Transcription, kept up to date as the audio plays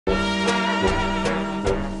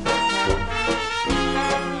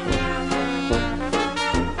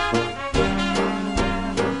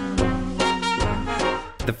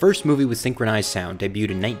The first movie with synchronized sound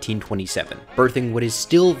debuted in 1927, birthing what is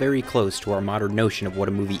still very close to our modern notion of what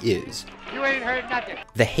a movie is. You ain't heard nothing.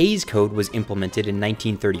 The Hays Code was implemented in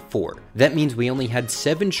 1934. That means we only had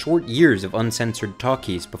 7 short years of uncensored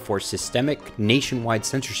talkies before systemic, nationwide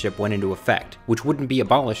censorship went into effect, which wouldn't be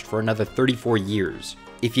abolished for another 34 years.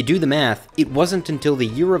 If you do the math, it wasn't until the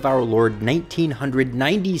year of our Lord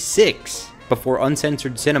 1996 before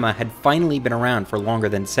uncensored cinema had finally been around for longer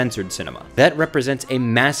than censored cinema. That represents a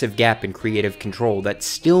massive gap in creative control that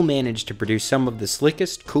still managed to produce some of the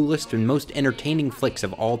slickest, coolest, and most entertaining flicks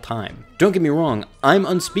of all time. Don't get me wrong, I'm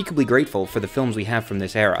unspeakably grateful for the films we have from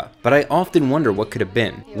this era, but I often wonder what could have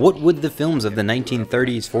been. What would the films of the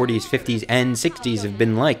 1930s, 40s, 50s, and 60s have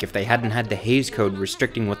been like if they hadn't had the Hays Code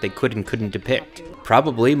restricting what they could and couldn't depict?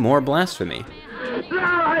 Probably more blasphemy.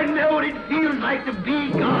 Now I know what it feels like to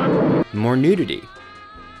be God. More nudity.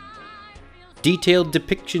 Detailed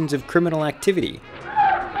depictions of criminal activity.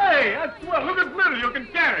 Hey, that's swell. Look at little you can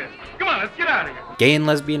carry. Come on, let's get out of here. Gay and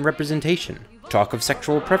lesbian representation. Talk of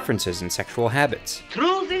sexual preferences and sexual habits.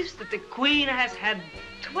 Truth is that the Queen has had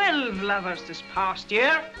 12 lovers this past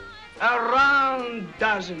year. A round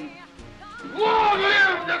dozen. Long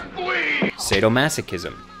live the Queen!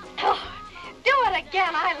 Sadomasochism. Do it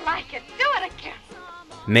again, I like it. Do it again.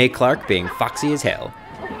 Mae Clarke being foxy as hell.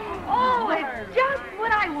 Oh, it's just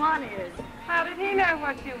what I wanted. How did he know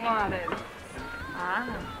what you wanted?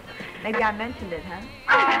 Maybe I mentioned it,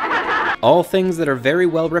 huh? All things that are very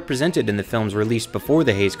well represented in the films released before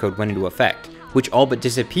the Hays Code went into effect, which all but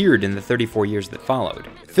disappeared in the 34 years that followed.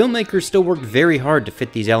 Filmmakers still worked very hard to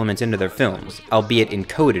fit these elements into their films, albeit in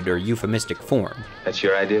coded or euphemistic form. That's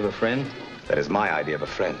your idea of a friend? That is my idea of a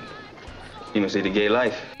friend. You must lead a gay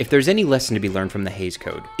life. If there's any lesson to be learned from the Hays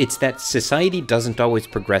Code, it's that society doesn't always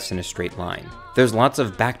progress in a straight line. There's lots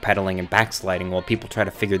of backpedaling and backsliding while people try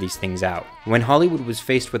to figure these things out. When Hollywood was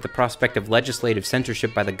faced with the prospect of legislative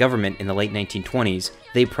censorship by the government in the late 1920s,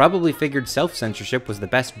 they probably figured self-censorship was the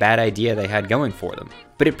best bad idea they had going for them.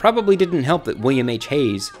 But it probably didn't help that William H.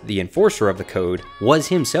 Hays, the enforcer of the code, was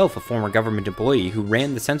himself a former government employee who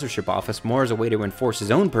ran the censorship office more as a way to enforce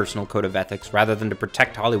his own personal code of ethics rather than to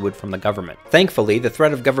protect Hollywood from the government. Thankfully, the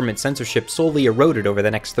threat of government censorship slowly eroded over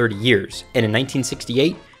the next 30 years, and in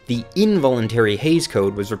 1968, the involuntary Hays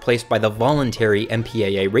Code was replaced by the voluntary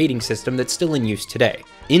MPAA rating system that's still in use today.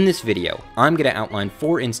 In this video, I'm going to outline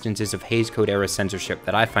 4 instances of Hays Code era censorship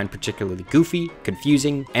that I find particularly goofy,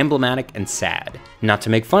 confusing, emblematic, and sad. Not to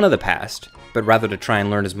make fun of the past, but rather to try and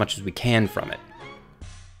learn as much as we can from it.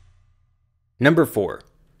 Number 4.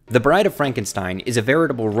 The Bride of Frankenstein is a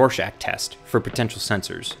veritable Rorschach test for potential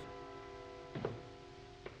censors.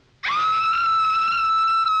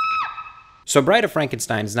 So Bride of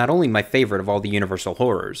Frankenstein is not only my favorite of all the Universal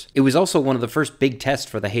horrors, it was also one of the first big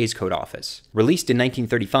tests for the Hays Code office. Released in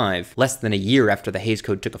 1935, less than a year after the Hays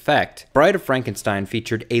Code took effect, Bride of Frankenstein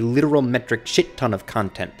featured a literal metric shit ton of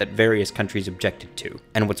content that various countries objected to.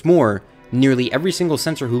 And what's more, nearly every single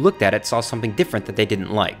censor who looked at it saw something different that they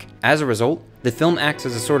didn't like. As a result, the film acts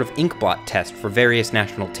as a sort of inkblot test for various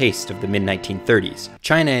national tastes of the mid-1930s.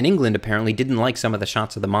 China and England apparently didn't like some of the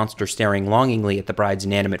shots of the monster staring longingly at the bride's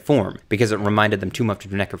inanimate form, because it reminded them too much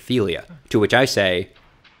of necrophilia. To which I say,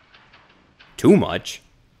 too much?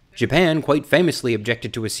 Japan quite famously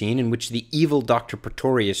objected to a scene in which the evil Dr.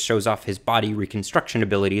 Pretorius shows off his body reconstruction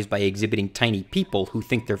abilities by exhibiting tiny people who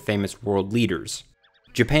think they're famous world leaders.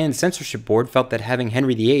 Japan's censorship board felt that having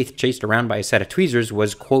Henry VIII chased around by a set of tweezers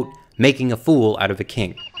was, quote, making a fool out of a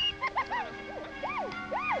king.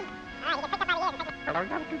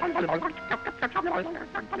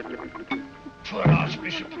 Poor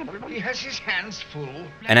Archbishop. He has his hands full.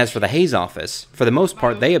 And as for the Hays office, for the most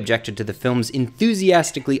part they objected to the film's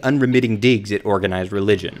enthusiastically unremitting digs at organized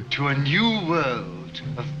religion. To a new world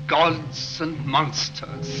of gods and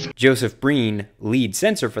monsters. Joseph Breen, lead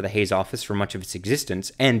censor for the Hays office for much of its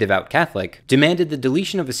existence, and devout Catholic, demanded the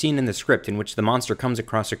deletion of a scene in the script in which the monster comes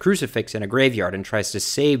across a crucifix in a graveyard and tries to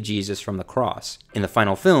save Jesus from the cross. In the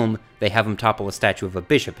final film, they have him topple a statue of a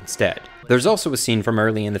bishop instead. There's also a scene from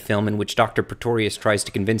early in the film in which Dr. Pretorius tries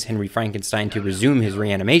to convince Henry Frankenstein to resume his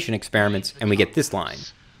reanimation experiments, and we get this line.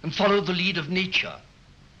 And follow the lead of nature,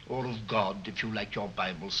 or of God if you like your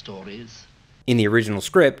Bible stories. In the original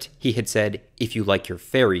script, he had said, if you like your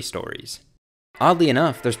fairy stories. Oddly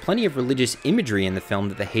enough, there's plenty of religious imagery in the film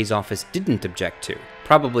that the Hays office didn't object to,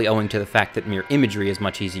 probably owing to the fact that mere imagery is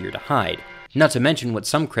much easier to hide. Not to mention what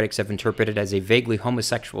some critics have interpreted as a vaguely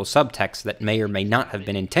homosexual subtext that may or may not have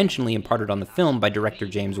been intentionally imparted on the film by director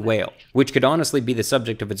James Whale, which could honestly be the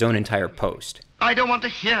subject of its own entire post. I don't want to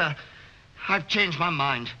hear. I've changed my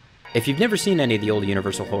mind. If you've never seen any of the old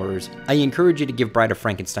Universal horrors, I encourage you to give Bride of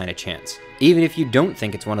Frankenstein a chance. Even if you don't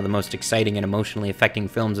think it's one of the most exciting and emotionally affecting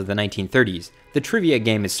films of the 1930s, the trivia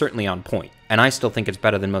game is certainly on point, and I still think it's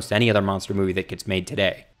better than most any other monster movie that gets made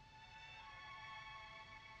today.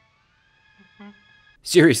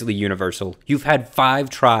 Seriously, Universal, you've had 5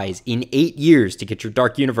 tries in 8 years to get your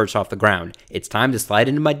Dark Universe off the ground. It's time to slide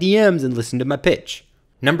into my DMs and listen to my pitch.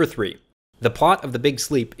 Number 3. The plot of The Big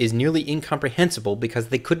Sleep is nearly incomprehensible because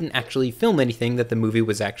they couldn't actually film anything that the movie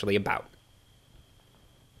was actually about.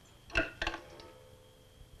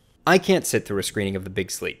 I can't sit through a screening of The Big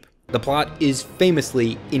Sleep. The plot is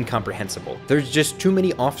famously incomprehensible. There's just too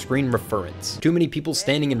many off-screen referents, too many people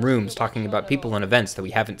standing in rooms talking about people and events that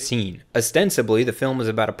we haven't seen. Ostensibly, the film is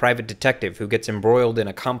about a private detective who gets embroiled in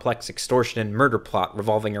a complex extortion and murder plot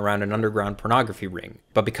revolving around an underground pornography ring.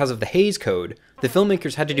 But because of the Hays Code, the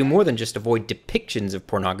filmmakers had to do more than just avoid depictions of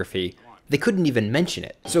pornography. They couldn't even mention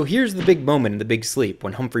it. So here's the big moment in The Big Sleep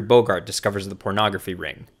when Humphrey Bogart discovers the pornography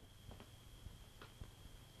ring.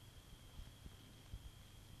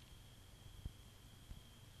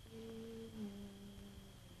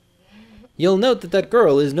 You'll note that that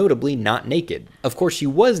girl is notably not naked. Of course, she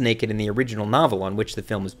was naked in the original novel on which the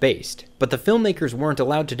film is based, but the filmmakers weren't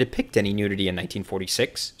allowed to depict any nudity in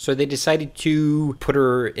 1946, so they decided to put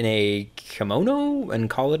her in a kimono and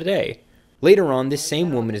call it a day. Later on, this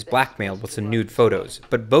same woman is blackmailed with some nude photos,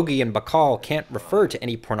 but Bogey and Bacall can't refer to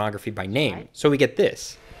any pornography by name, so we get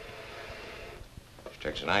this. She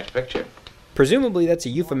takes a nice picture. Presumably that's a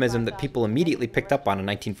euphemism that people immediately picked up on in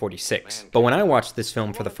 1946, but when I watched this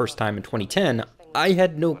film for the first time in 2010, I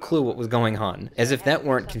had no clue what was going on. As if that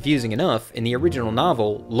weren't confusing enough, in the original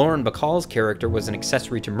novel, Lauren Bacall's character was an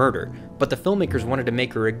accessory to murder, but the filmmakers wanted to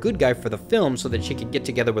make her a good guy for the film so that she could get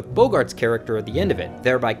together with Bogart's character at the end of it,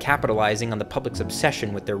 thereby capitalizing on the public's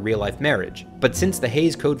obsession with their real-life marriage. But since the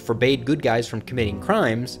Hays Code forbade good guys from committing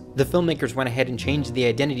crimes, the filmmakers went ahead and changed the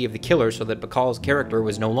identity of the killer so that Bacall's character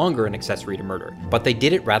was no longer an accessory to murder, but they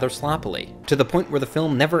did it rather sloppily, to the point where the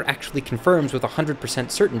film never actually confirms with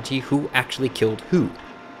 100% certainty who actually killed who.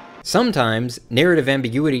 Sometimes, narrative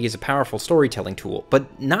ambiguity is a powerful storytelling tool,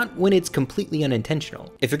 but not when it's completely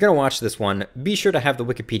unintentional. If you're gonna watch this one, be sure to have the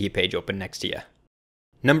Wikipedia page open next to you.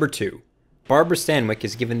 Number 2. Barbara Stanwyck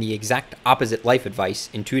is given the exact opposite life advice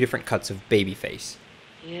in 2 different cuts of Babyface.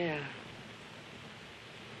 Yeah.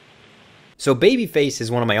 So Babyface is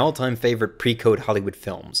one of my all-time favorite pre-code Hollywood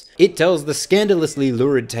films. It tells the scandalously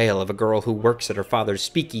lurid tale of a girl who works at her father's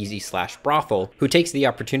speakeasy/brothel, who takes the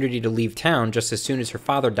opportunity to leave town just as soon as her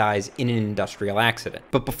father dies in an industrial accident.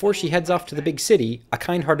 But before she heads off to the big city, a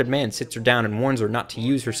kind-hearted man sits her down and warns her not to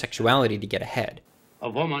use her sexuality to get ahead. A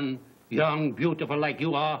woman, young, beautiful like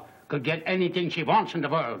you are, could get anything she wants in the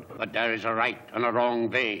world. But there is a right and a wrong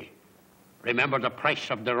way. Remember, the price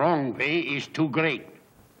of the wrong way is too great.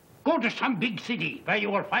 Go to some big city where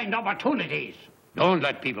you will find opportunities. Don't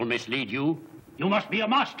let people mislead you. You must be a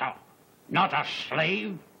master, not a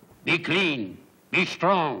slave. Be clean, be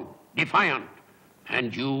strong, defiant,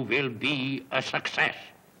 and you will be a success.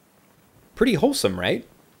 Pretty wholesome, right?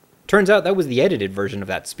 Turns out that was the edited version of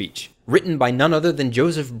that speech, written by none other than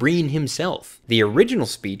Joseph Breen himself. The original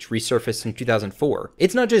speech resurfaced in 2004.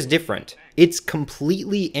 It's not just different, it's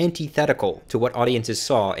completely antithetical to what audiences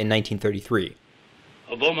saw in 1933.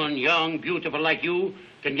 A woman, young, beautiful like you,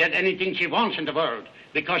 can get anything she wants in the world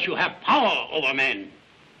because you have power over men.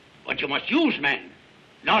 But you must use men,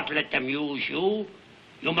 not let them use you.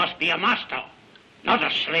 You must be a master, not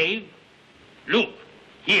a slave. Look,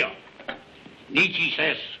 here. Nietzsche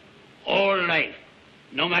says, all life,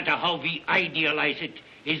 no matter how we idealize it,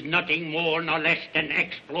 is nothing more nor less than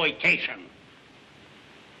exploitation.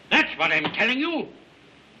 That's what I'm telling you.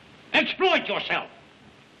 Exploit yourself.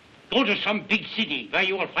 Go to some big city where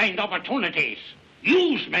you will find opportunities.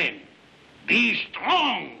 Use men. Be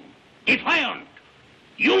strong, defiant.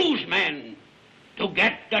 Use men to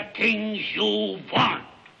get the things you want.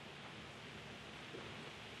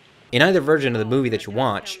 In either version of the movie that you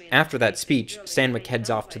watch, after that speech, Stanwyck heads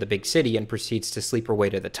off to the big city and proceeds to sleep her way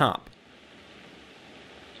to the top.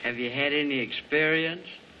 Have you had any experience?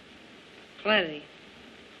 Plenty.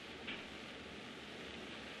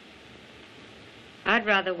 I'd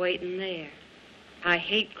rather wait in there. I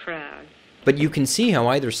hate crowds. But you can see how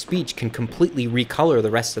either speech can completely recolor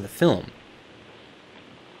the rest of the film.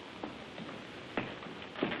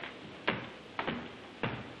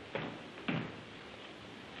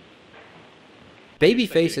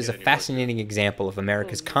 Babyface is a fascinating example of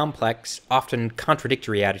America's complex, often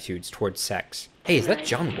contradictory attitudes towards sex. Hey, is that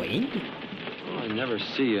John Wayne? Oh, never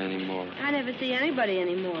see you anymore. I never see anybody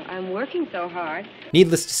anymore. I'm working so hard.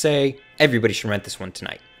 Needless to say, everybody should rent this one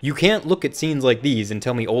tonight. You can't look at scenes like these and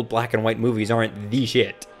tell me old black and white movies aren't the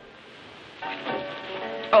shit.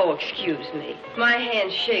 Oh, excuse me. My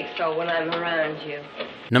hand shakes so when I'm around you.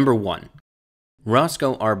 Number 1.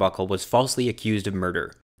 Roscoe Arbuckle was falsely accused of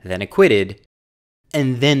murder, then acquitted,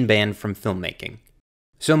 and then banned from filmmaking.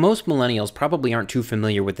 So most millennials probably aren't too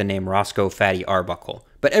familiar with the name Roscoe Fatty Arbuckle,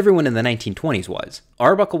 but everyone in the 1920s was.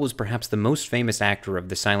 Arbuckle was perhaps the most famous actor of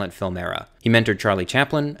the silent film era. He mentored Charlie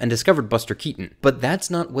Chaplin and discovered Buster Keaton, but that's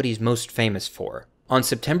not what he's most famous for. On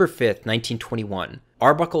September 5th, 1921,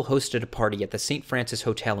 Arbuckle hosted a party at the St. Francis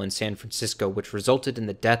Hotel in San Francisco which resulted in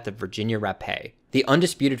the death of Virginia Rapet. The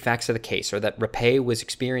undisputed facts of the case are that Rapet was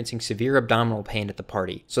experiencing severe abdominal pain at the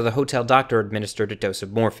party, so the hotel doctor administered a dose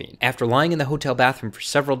of morphine. After lying in the hotel bathroom for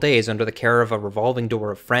several days under the care of a revolving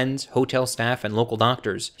door of friends, hotel staff, and local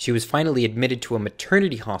doctors, she was finally admitted to a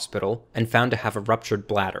maternity hospital and found to have a ruptured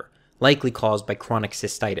bladder, likely caused by chronic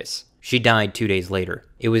cystitis. She died 2 days later.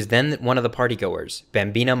 It was then that one of the partygoers,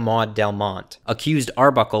 Bambina Maud Delmont, accused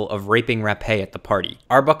Arbuckle of raping Rapet at the party.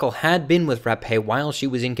 Arbuckle had been with Rapet while she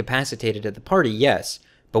was incapacitated at the party, yes,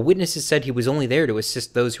 but witnesses said he was only there to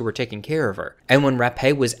assist those who were taking care of her. And when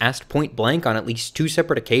Rapet was asked point blank on at least 2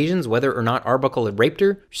 separate occasions whether or not Arbuckle had raped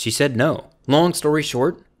her, she said no. Long story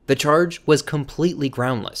short, the charge was completely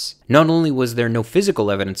groundless. Not only was there no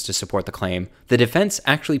physical evidence to support the claim, the defense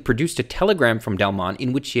actually produced a telegram from Delmont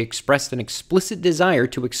in which she expressed an explicit desire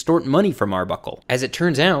to extort money from Arbuckle. As it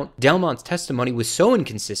turns out, Delmont's testimony was so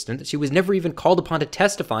inconsistent that she was never even called upon to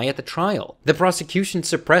testify at the trial. The prosecution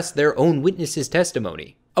suppressed their own witness's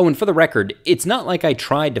testimony. Oh, and for the record, it's not like I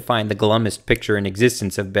tried to find the glummest picture in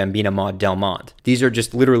existence of Bambina Maud Delmont. These are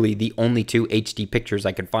just literally the only 2 HD pictures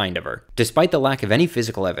I could find of her. Despite the lack of any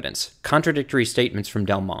physical evidence, contradictory statements from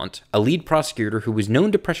Delmont, a lead prosecutor who was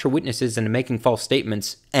known to pressure witnesses into making false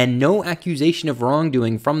statements, and no accusation of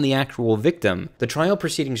wrongdoing from the actual victim, the trial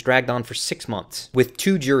proceedings dragged on for 6 months, with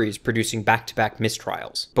 2 juries producing back-to-back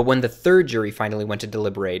mistrials. But when the 3rd jury finally went to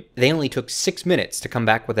deliberate, they only took 6 minutes to come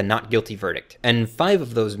back with a not guilty verdict, and 5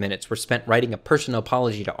 of those minutes were spent writing a personal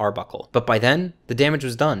apology to Arbuckle. But by then, the damage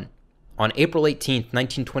was done. On April 18,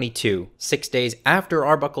 1922, 6 days after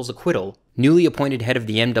Arbuckle's acquittal, newly appointed head of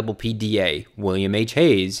the MPPDA, William H.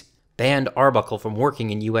 Hayes, banned Arbuckle from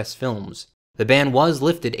working in U.S. films. The ban was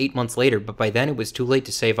lifted 8 months later, but by then it was too late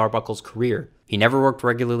to save Arbuckle's career. He never worked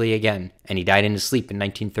regularly again, and he died in his sleep in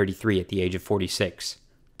 1933 at the age of 46.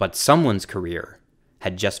 But someone's career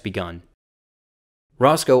had just begun.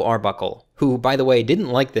 Roscoe Arbuckle, who, by the way, didn't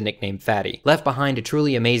like the nickname Fatty, left behind a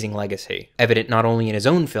truly amazing legacy, evident not only in his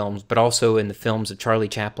own films, but also in the films of Charlie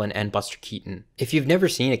Chaplin and Buster Keaton. If you've never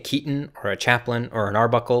seen a Keaton, or a Chaplin, or an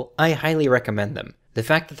Arbuckle, I highly recommend them. The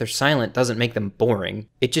fact that they're silent doesn't make them boring,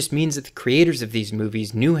 it just means that the creators of these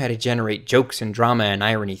movies knew how to generate jokes and drama and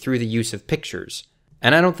irony through the use of pictures.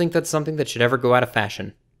 And I don't think that's something that should ever go out of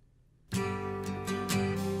fashion.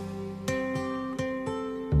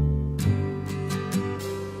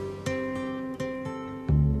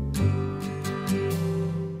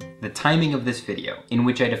 The timing of this video, in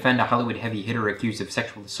which I defend a Hollywood heavy hitter accused of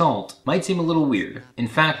sexual assault, might seem a little weird. In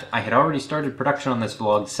fact, I had already started production on this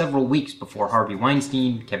vlog several weeks before Harvey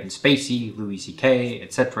Weinstein, Kevin Spacey, Louis C.K.,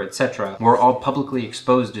 etc. were all publicly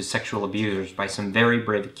exposed as sexual abusers by some very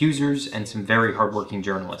brave accusers and some very hardworking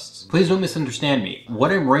journalists. Please don't misunderstand me.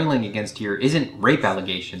 What I'm railing against here isn't rape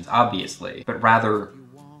allegations, obviously, but rather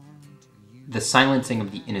the silencing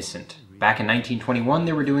of the innocent. Back in 1921,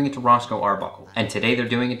 they were doing it to Roscoe Arbuckle, and today they're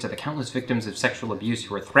doing it to the countless victims of sexual abuse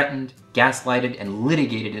who are threatened, gaslighted, and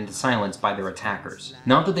litigated into silence by their attackers.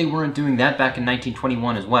 Not that they weren't doing that back in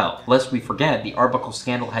 1921 as well. Lest we forget, the Arbuckle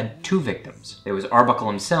scandal had 2 victims. There was Arbuckle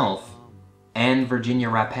himself and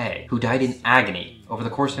Virginia Rapet, who died in agony over the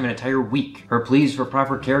course of an entire week, her pleas for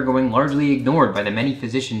proper care going largely ignored by the many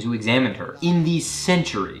physicians who examined her. In the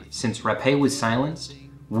century since Rapet was silenced,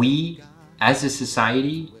 we, as a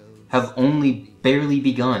society, have only barely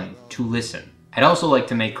begun to listen. I'd also like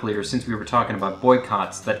to make clear, since we were talking about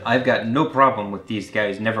boycotts, that I've got no problem with these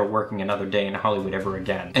guys never working another day in Hollywood ever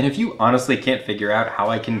again. And if you honestly can't figure out how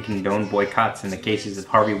I can condone boycotts in the cases of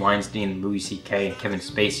Harvey Weinstein, Louis C.K., and Kevin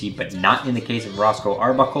Spacey, but not in the case of Roscoe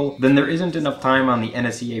Arbuckle, then there isn't enough time on the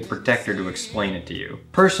NSEA Protector to explain it to you.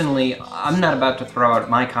 Personally, I'm not about to throw out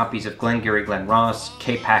my copies of Glengarry Glen Ross,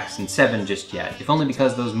 K-Pax, and Seven just yet, if only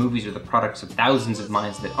because those movies are the products of thousands of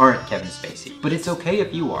minds that aren't Kevin Spacey. But it's okay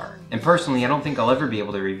if you are. And personally, I don't think I'll ever be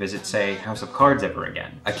able to revisit, say, House of Cards ever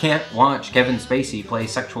again. I can't watch Kevin Spacey play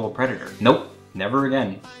sexual predator. Nope. never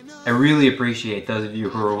again. I really appreciate those of you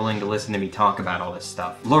who are willing to listen to me talk about all this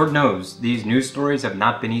stuff. Lord knows, these news stories have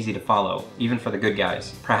not been easy to follow, even for the good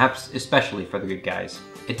guys. Perhaps especially for the good guys.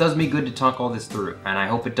 It does me good to talk all this through, and I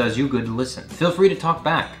hope it does you good to listen. Feel free to talk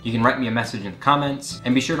back. You can write me a message in the comments,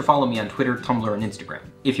 and be sure to follow me on Twitter, Tumblr, and Instagram,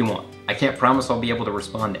 if you want. I can't promise I'll be able to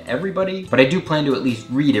respond to everybody, but I do plan to at least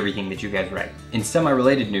read everything that you guys write. In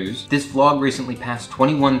semi-related news, this vlog recently passed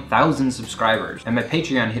 21,000 subscribers, and my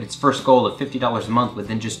Patreon hit its first goal of $50 a month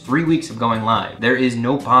within just 3 weeks of going live. There is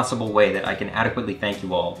no possible way that I can adequately thank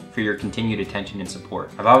you all for your continued attention and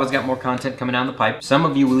support. I've always got more content coming down the pipe. Some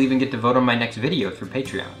of you will even get to vote on my next video through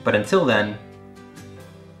Patreon. But until then,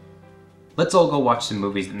 let's all go watch some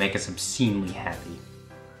movies that make us obscenely happy.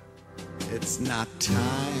 It's not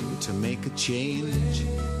time to make a change.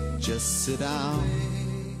 Just sit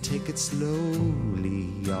down, take it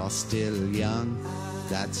slowly. You're still young,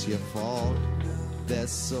 that's your fault.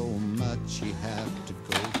 There's so much you have to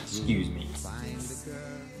go through. Excuse me.